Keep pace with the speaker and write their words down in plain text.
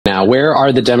now? Where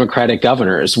are the Democratic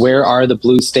governors? Where are the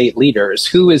blue state leaders?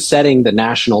 Who is setting the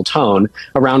national tone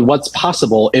around what's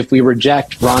possible if we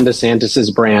reject Ron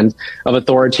DeSantis's brand of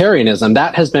authoritarianism?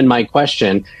 That has been my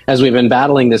question as we've been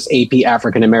battling this AP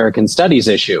African American Studies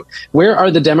issue. Where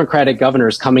are the Democratic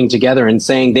governors coming together and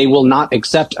saying they will not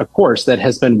accept a course that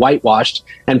has been whitewashed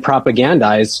and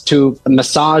propagandized to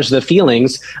massage the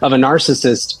feelings of a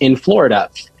narcissist in Florida?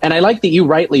 And I like that you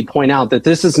rightly point out that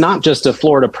this is not just a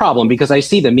Florida problem, because I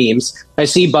see the memes. I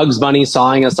see Bugs Bunny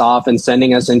sawing us off and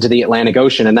sending us into the Atlantic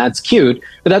Ocean, and that's cute,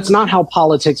 but that's not how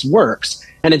politics works.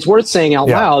 And it's worth saying out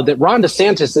loud that Ron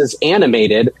DeSantis is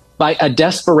animated by a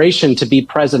desperation to be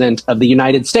president of the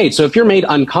United States. So if you're made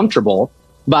uncomfortable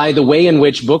by the way in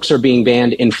which books are being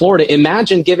banned in Florida,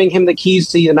 imagine giving him the keys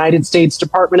to the United States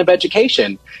Department of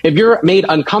Education. If you're made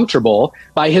uncomfortable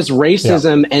by his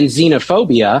racism and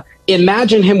xenophobia,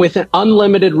 imagine him with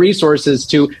unlimited resources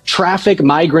to traffic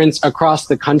migrants across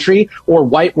the country or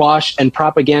whitewash and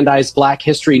propagandize Black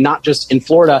history, not just in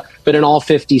Florida, but in all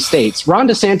 50 states. Ron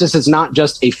DeSantis is not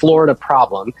just a Florida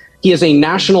problem. He is a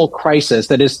national crisis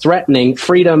that is threatening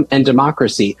freedom and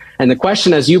democracy. And the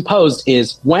question, as you posed,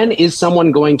 is when is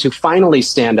someone going to finally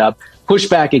stand up, push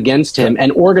back against him,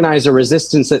 and organize a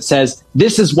resistance that says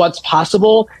this is what's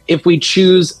possible if we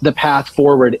choose the path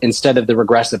forward instead of the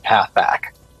regressive path back?